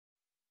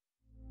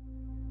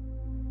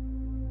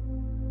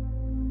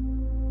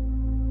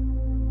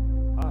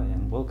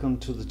welcome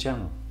to the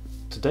channel.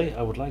 Today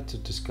I would like to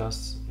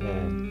discuss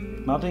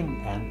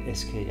modding and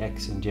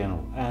SKX in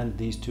general, and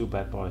these two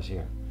bad boys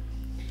here.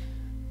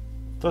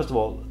 First of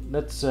all,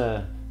 let's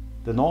the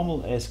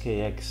normal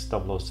SKX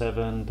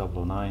 007,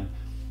 009.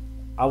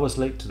 I was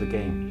late to the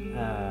game.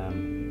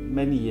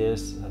 Many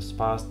years has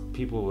passed,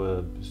 people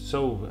were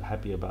so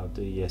happy about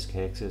the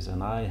SKXs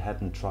and I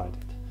hadn't tried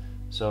it.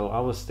 So I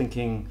was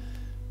thinking,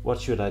 what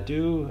should I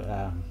do?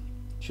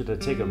 Should I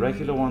take a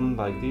regular one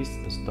like this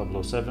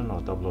 007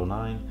 or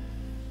 009?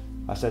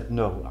 I said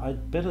no,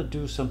 I'd better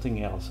do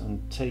something else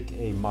and take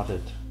a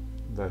modded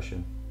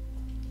version.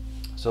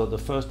 So the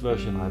first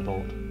version I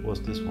bought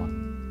was this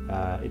one.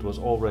 It was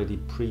already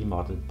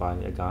pre-modded by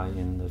a guy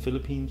in the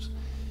Philippines.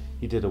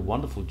 He did a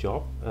wonderful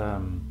job.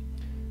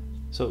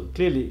 So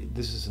clearly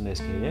this is an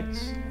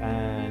SKX,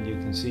 and you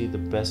can see the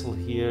bezel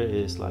here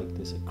is like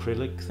this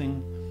acrylic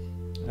thing,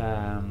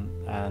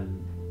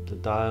 and the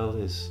dial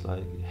is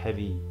like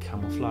heavy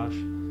camouflage.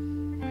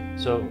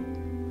 So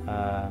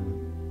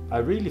I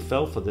really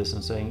fell for this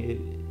and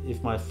saying,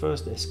 if my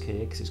first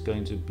SKX is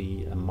going to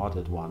be a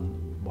modded one,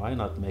 why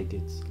not make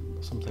it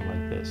something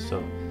like this?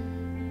 So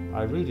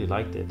I really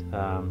liked it.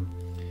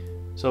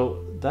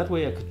 So that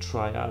way I could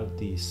try out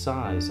the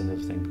size and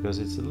everything, because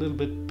it's a little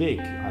bit big,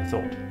 I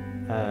thought.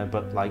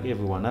 But like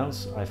everyone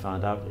else, I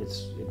found out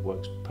it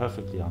works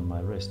perfectly on my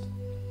wrist.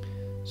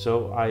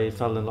 So I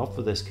fell in love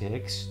with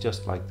SKX,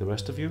 just like the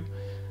rest of you.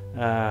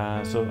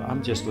 So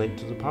I'm just late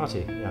to the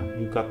party. Yeah,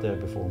 you got there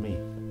before me.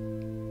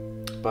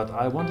 But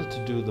I wanted to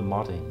do the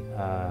modding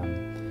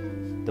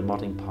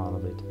part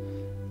of it.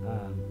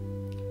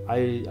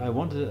 I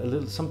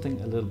wanted something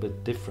a little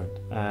bit different,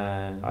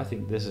 and I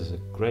think this is a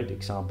great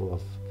example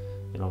of,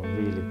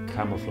 really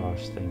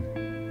camouflage thing.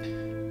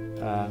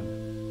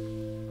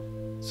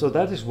 So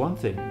that is one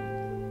thing.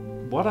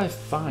 What I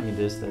find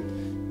is that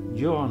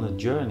you're on a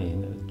journey,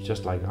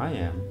 just like I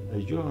am.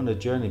 You're on a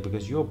journey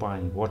because you're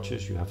buying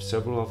watches. You have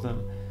several of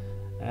them,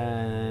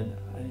 and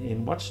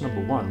in watch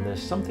number one,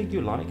 there's something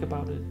you like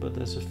about it, but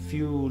there's a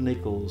few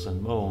nickels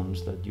and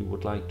moans that you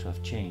would like to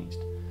have changed.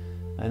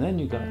 And then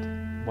you got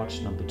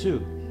watch number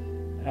two,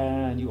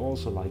 and you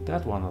also like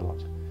that one a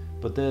lot,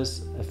 but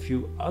there's a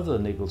few other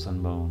nickels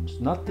and moans,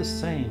 not the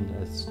same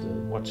as the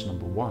watch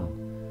number one,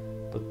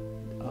 but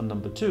on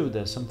number two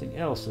there's something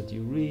else that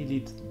you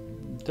really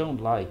don't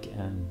like.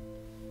 And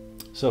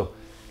so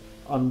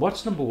on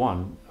watch number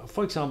one,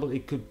 for example,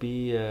 it could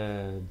be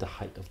the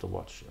height of the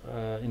watch.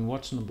 In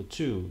watch number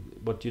two,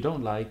 what you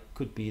don't like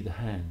could be the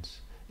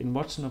hands. In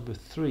watch number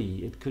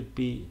three, it could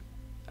be,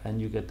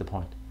 and you get the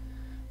point,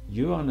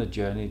 you're on a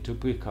journey to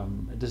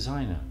become a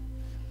designer.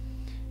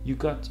 You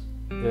got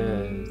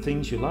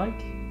things you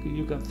like,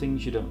 you got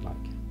things you don't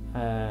like,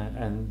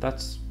 and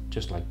that's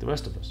just like the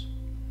rest of us.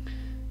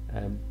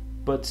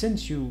 But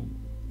since you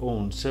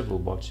own several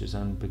watches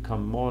and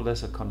become more or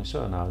less a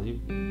connoisseur now,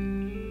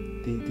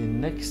 the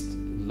next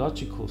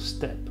logical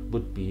step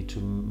would be to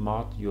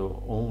mod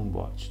your own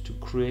watch, to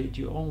create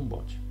your own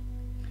watch.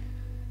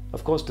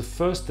 Of course, the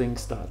first thing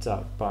starts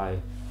out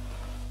by,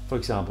 for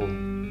example,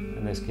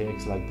 an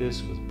SKX like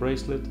this with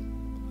bracelet.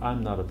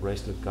 I'm not a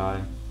bracelet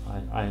guy.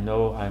 I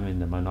know I'm in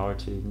the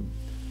minority.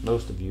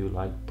 Most of you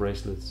like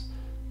bracelets,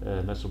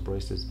 metal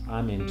bracelets.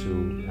 I'm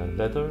into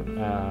leather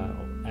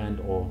and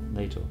or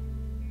NATO.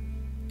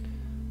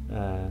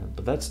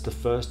 But that's the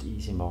first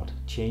easy mod,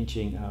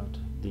 changing out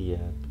the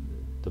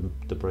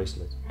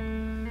bracelet.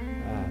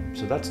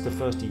 So that's the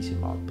first easy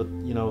mod, but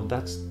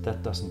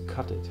that doesn't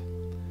cut it.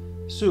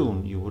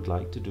 Soon you would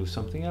like to do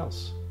something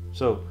else.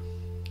 So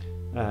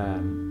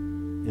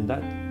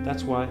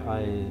that's why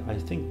I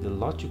think the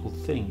logical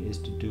thing is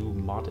to do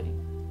modding.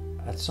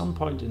 At some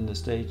point in the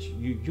stage,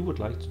 you would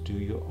like to do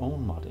your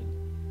own modding.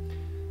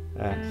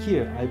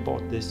 Here I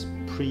bought this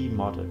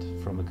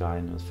pre-modded from a guy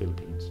in the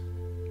Philippines,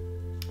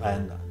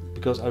 and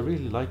because I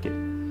really like it.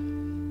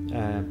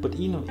 But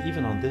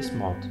even on this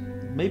mod,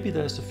 maybe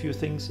there's a few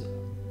things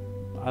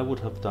I would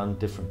have done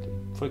differently.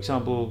 For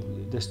example,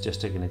 let's just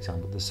take an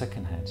example, the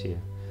second hands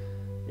here.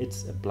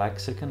 It's a black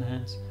second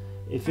hands.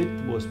 If it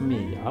was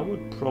me, I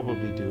would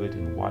probably do it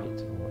in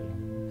white.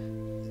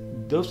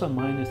 Those are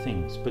minor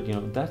things, but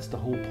that's the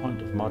whole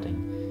point of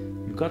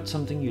modding. You got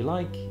something you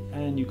like,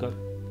 and you got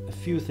a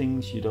few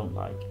things you don't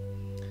like.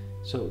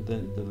 So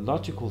the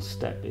logical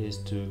step is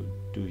to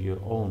do your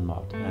own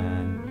mod,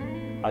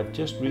 and I've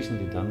just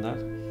recently done that.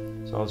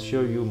 So I'll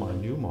show you my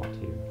new mod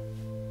here.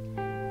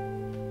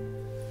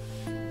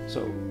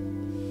 So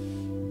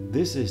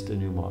this is the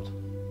new mod,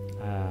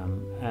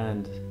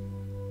 and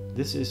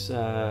this is,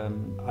 I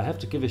have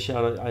to give a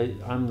shout out.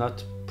 I'm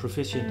not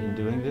proficient in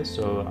doing this,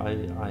 so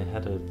I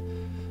had a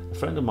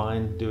friend of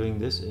mine doing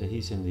this.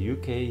 He's in the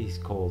UK, he's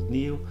called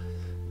Neil.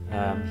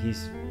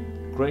 He's a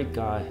great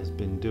guy, has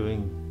been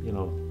doing,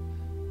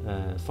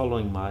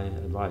 following my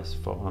advice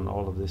on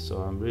all of this, so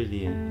I'm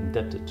really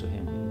indebted to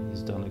him.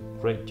 He's done a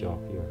great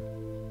job here.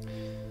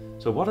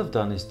 So what I've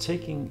done is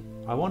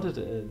I wanted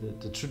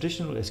the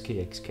traditional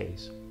SKX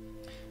case,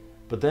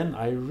 But then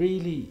I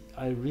really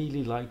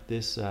like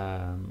this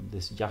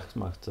this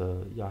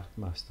Yachtmaster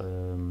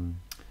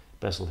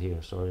bezel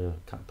here. Sorry, I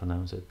can't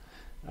pronounce it.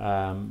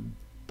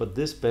 But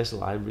this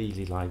bezel I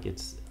really like.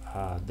 It's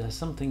there's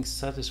something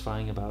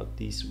satisfying about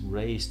these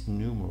raised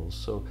numerals.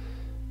 So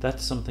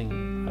that's something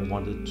I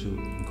wanted to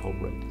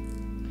incorporate.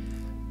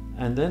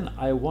 And then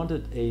I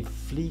wanted a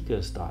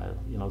Flieger style,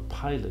 you know,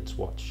 pilot's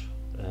watch.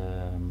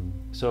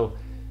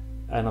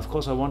 And of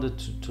course I wanted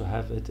to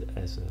have it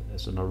as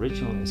an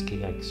original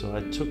SKX. So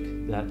I took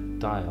that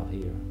dial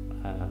here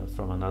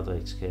from another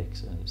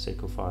SKX, a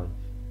Seiko 5,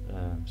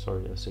 a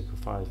Seiko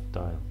 5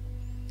 dial.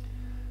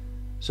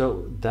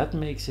 So that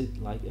makes it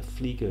like a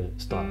Flieger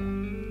style.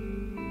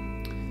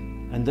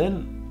 And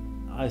then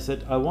I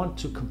said I want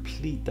to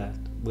complete that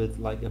with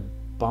like a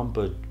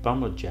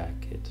bomber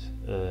jacket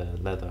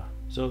leather.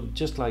 So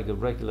just like a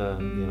regular,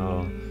 you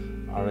know,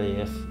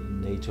 RAF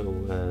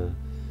NATO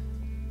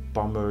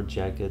bomber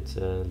jacket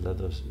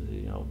leather,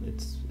 you know,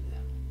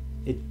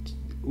 it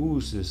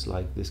oozes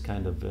like this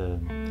kind of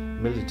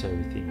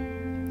military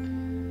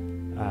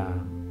theme.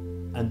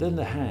 And then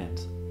the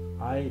hands,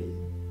 I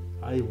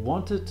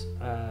wanted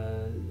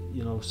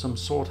you know, some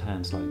sword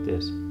hands like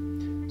this.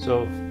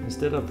 So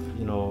instead of,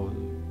 you know,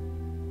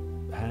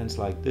 hands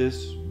like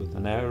this with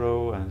an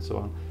arrow and so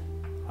on,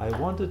 I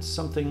wanted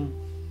something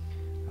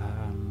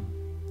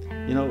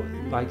you know,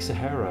 like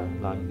Sahara,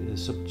 like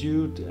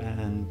subdued,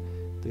 and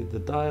the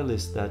dial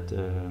is that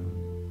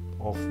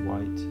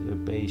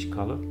off-white beige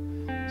color.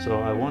 So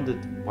I wanted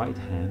white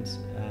hands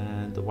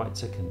and the white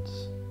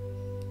seconds,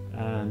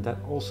 and that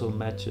also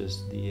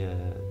matches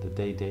the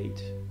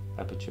day-date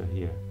aperture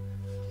here.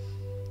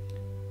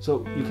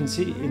 So you can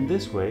see in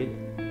this way,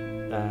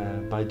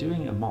 by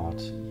doing a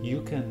mod,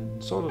 you can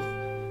sort of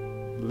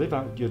live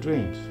out your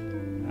dreams.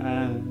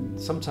 And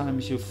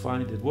sometimes you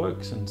find it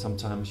works, and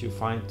sometimes you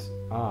find,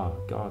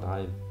 God,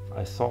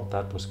 I thought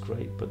that was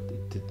great, but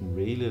it didn't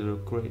really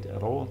look great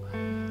at all.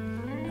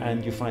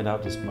 And you find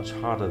out it's much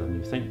harder than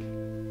you think.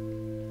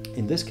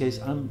 In this case,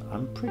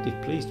 I'm pretty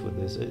pleased with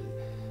this.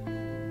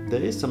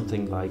 There is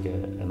something like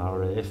an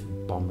RAF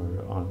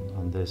bomber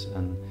on this,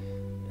 and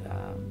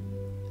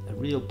a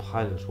real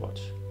pilot's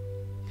watch.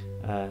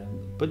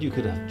 But you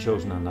could have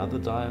chosen another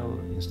dial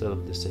instead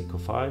of the Seiko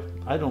 5.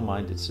 I don't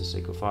mind it's a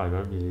Seiko 5, I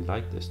really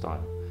like this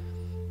dial.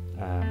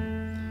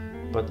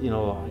 But you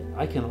know,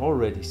 I can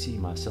already see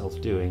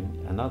myself doing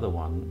another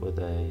one with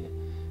a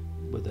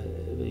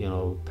you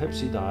know,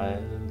 Pepsi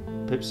dial,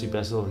 Pepsi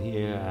bezel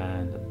here,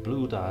 and a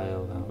blue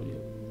dial.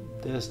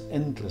 There's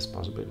endless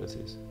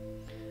possibilities.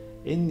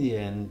 In the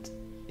end,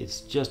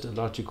 it's just a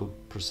logical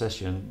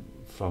procession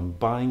from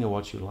buying a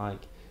watch you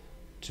like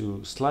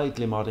to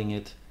slightly modding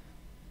it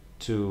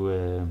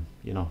to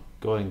you know,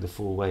 going the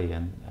full way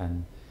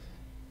and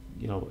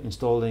you know,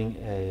 installing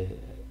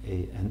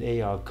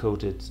an AR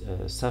coated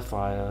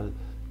sapphire,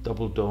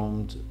 double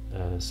domed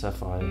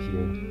sapphire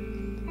here.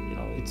 You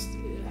know,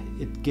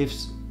 it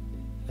gives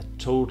a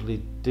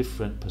totally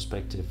different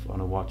perspective on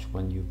a watch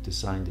when you've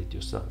designed it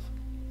yourself.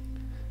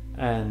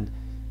 And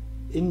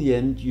in the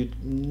end,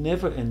 you'd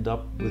never end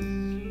up with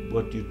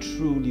what you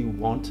truly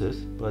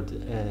wanted, but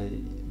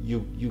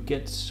you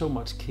get so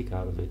much kick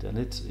out of it, and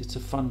it's a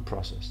fun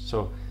process.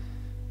 So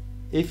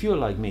if you're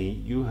like me,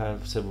 you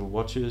have several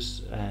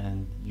watches,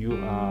 and you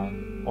are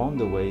on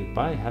the way,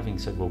 by having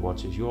several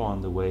watches, you're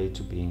on the way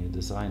to being a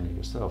designer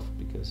yourself,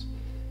 because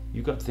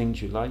you got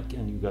things you like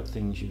and you got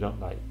things you don't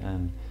like,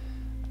 and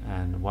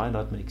why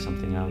not make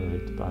something out of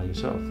it by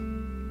yourself?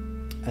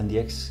 And the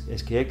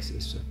SKX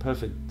is a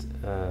perfect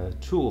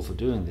tool for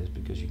doing this,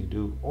 because you can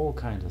do all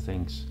kinds of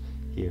things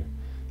here.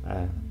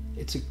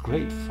 It's a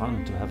great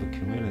fun to have a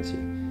community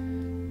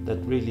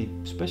that really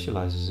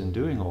specializes in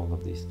doing all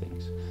of these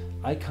things.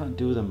 I can't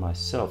do them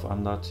myself.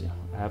 I'm not, you know,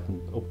 I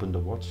haven't opened a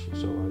watch,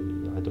 so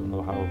I don't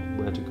know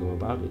where to go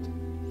about it.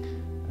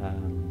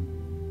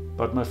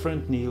 But my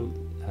friend Neil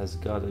has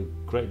got a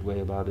great way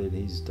about it.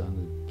 He's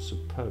done a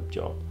superb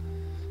job.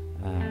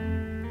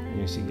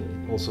 You see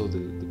also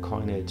the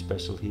coin edge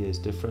special here is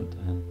different,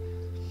 and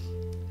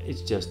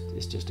it's just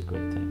a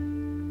great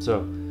thing.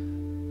 So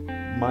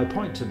my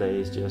point today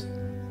is just,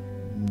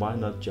 why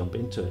not jump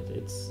into it?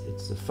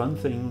 It's a fun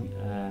thing,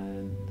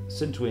 and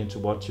since we're into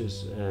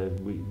watches,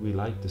 we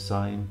like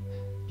design.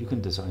 You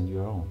can design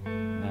your own,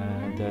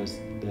 and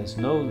there's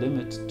no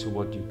limit to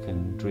what you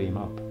can dream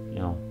up, you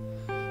know.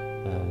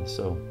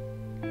 So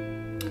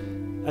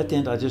at the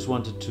end, I just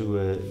wanted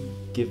to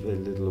give a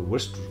little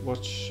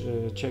wristwatch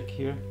check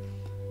here.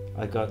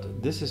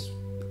 This is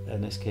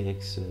an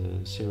SKX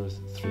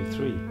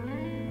 033.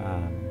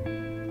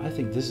 I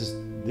think this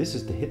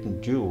is the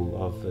hidden jewel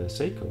of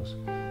Seiko's.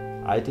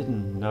 I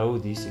didn't know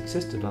these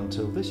existed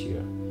until this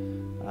year.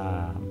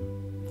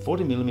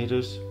 40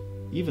 millimeters,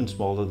 even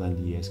smaller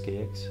than the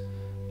SKX.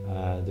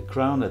 The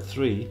crown at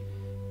 3,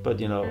 but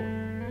you know,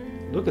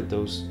 look at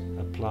those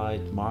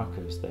applied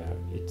markers there.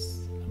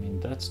 I mean,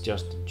 that's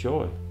just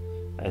joy.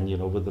 And you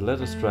know, with the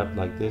leather strap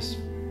like this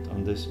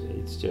on this,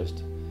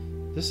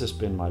 this has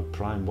been my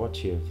prime watch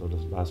here for the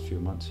last few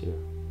months here.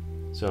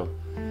 So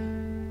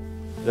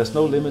there's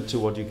no limit to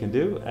what you can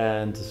do,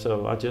 and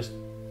so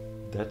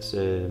that's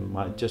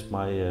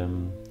my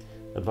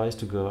advice,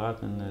 to go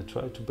out and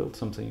try to build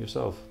something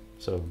yourself.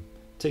 So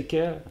take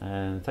care,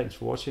 and thanks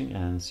for watching,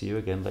 and see you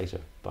again later.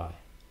 Bye.